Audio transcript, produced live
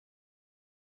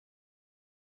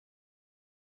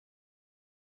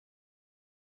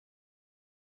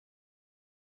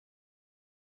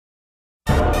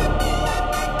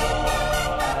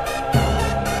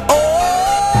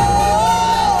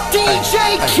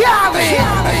Takin,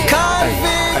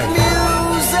 convict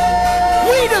music.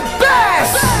 We the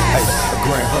best.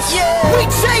 Yeah. We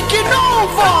taking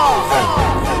over.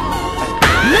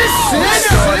 Listen.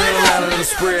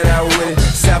 Spread out with it.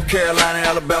 South Carolina,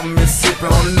 Alabama, Mississippi,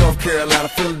 on to North Carolina,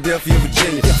 Philadelphia,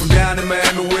 Virginia. From down in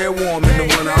Miami where it warm in the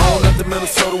winter, on up to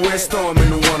Minnesota where it's storm in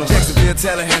the winter. Jacksonville,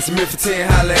 Tallahassee, Memphis, 10,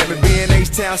 holla at me.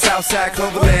 B&H-Town, Southside,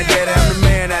 Cloverland, Daddy, I'm the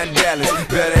man out in Dallas.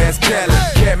 Better ask Cali,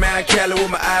 Catman, Cali with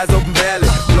my eyes open valley.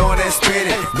 Blowing that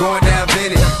spinning, going down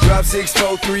Vinny. Drop 6,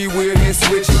 4, 3, wheel and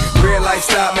switch it. Red light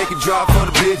stop, make it drop for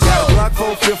the bitch. Out of block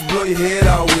 4, 5th, blow your head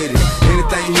all with it.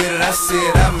 Anything you hear that I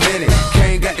said, I meant it.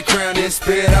 Kane got the crown, then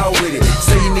spit out with it.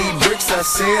 Say you need bricks, I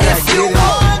said I get it. If you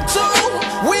want to,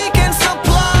 we can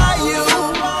supply you.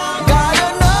 Got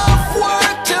enough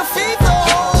work to feed the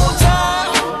whole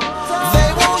town. They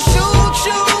won't shoot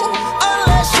you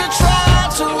unless you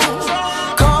try to.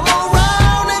 Come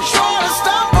around and try to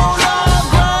stop on our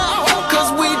ground, 'cause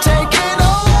we taking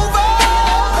over.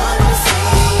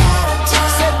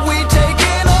 Said we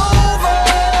taking over.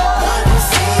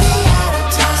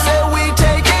 Said we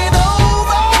taking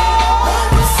over.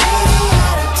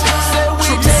 Said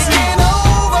we taking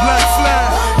over. Black flag,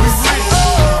 we rich.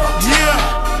 Yeah.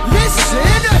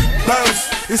 Listen. Bounce,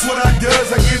 it's what I does.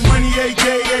 I get money every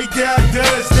day I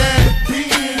does that.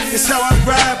 It's how I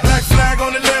ride. Black flag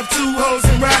on the left, 2 hoes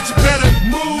and ride. You better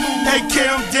move. Hey, K,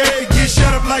 I'm dead. Get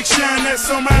shut up like shine, that's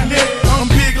on my neck. I'm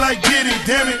big like Diddy,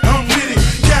 damn it, I'm with it.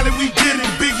 Cali, we did it.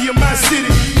 Biggie in my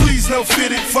city. Please no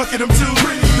fit it. Fuck it, I'm too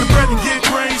pretty. The bread and get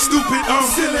brain stupid. I'm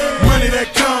silly. Money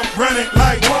that come, run it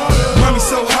like water. Mommy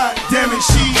so hot, damn it,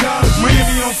 she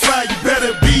Miami on fire, you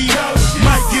better be.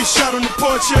 Might get shot on the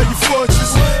porch of your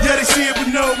fortress. Yeah, they see it, but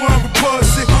no one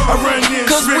reports it. I run in,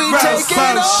 'Cause Rick we Rouse, taking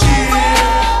about over. shit.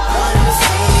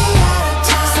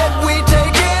 Said we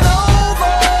taking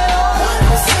over.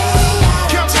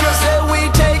 Said we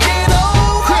taking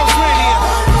over.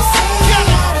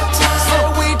 Said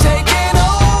we taking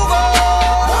over.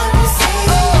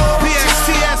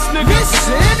 BXTS, nigga.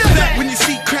 Listen. Back when you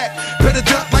see crack, better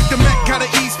duck like the Mac, gotta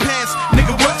ease past.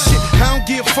 Nigga, what shit? I don't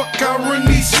give a fuck, I run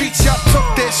these streets. Y'all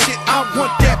talk that shit, I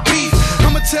want that beef.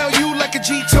 I'ma tell you like a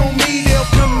G told me, they'll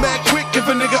come back quick if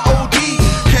a nigga OD.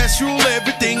 Cash rule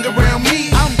everything around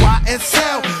me. I'm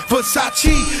YSL,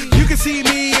 Versace. You can see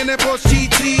me in that Porsche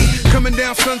GT, coming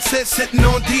down Sunset, sitting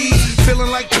on D, feeling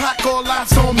like Pac, all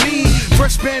eyes on me.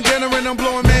 Fresh bandana and I'm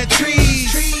blowing mad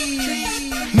trees.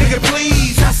 Nigga,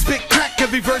 please, I spit crack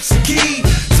every verse a key.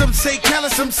 Some say Cali,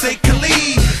 some say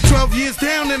Khalid. 12 years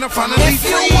down and I'm finally If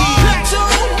you free. want to,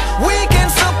 we can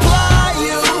supply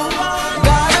you.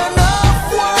 Got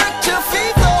enough work to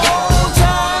feed the whole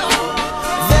town.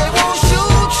 They won't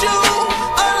shoot you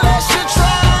unless you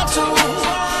try to.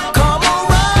 Come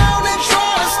around and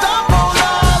try to stop on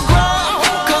our ground,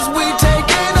 'cause we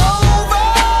taking over.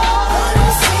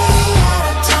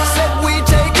 Said we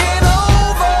taking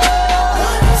over.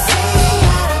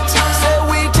 Said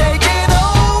we taking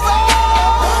over.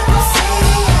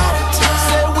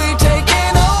 Said we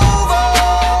taking over.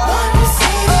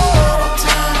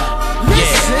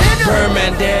 Listen.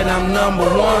 Birdman dad, I'm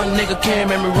 #1. Nigga can't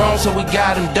make me wrong, so we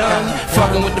got him done.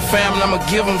 Fucking with the family, I'ma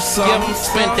give him some.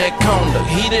 Spent that conda,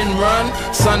 he didn't run.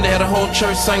 Sunday had a whole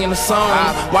church singing a song.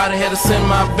 Why they had to send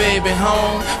my baby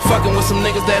home? Fucking with some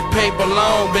niggas that paper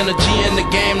long. Been a G in the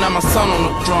game, now my son on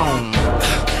the throne.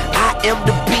 I am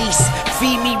the beast.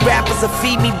 Feed me rappers or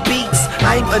feed me beats.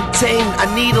 I'm untamed, I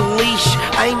need a leash.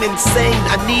 I'm insane,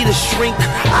 I need a shrink.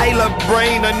 I love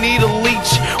brain, I need a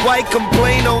leech. Why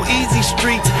complain on easy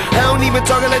streets? I don't even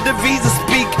talk, I let the visa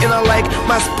speak. And I like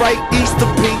my Sprite Easter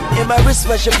pink. And my wrist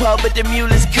rush apart, but the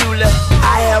mule is cooler.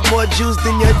 I have more juice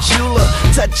than your jeweler.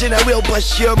 Touching, I will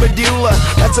bust your medulla.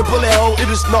 That's a bullet hole, it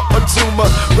is not a tumor.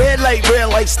 Red light,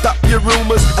 stop your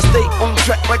rumors. I stay on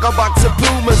track like a box of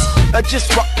Pumas. I just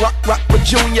rock with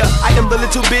Junior. I am the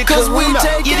little big 'Cause we kahuna.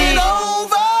 taking Get it?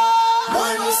 over.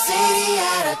 One city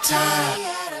at a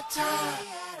time.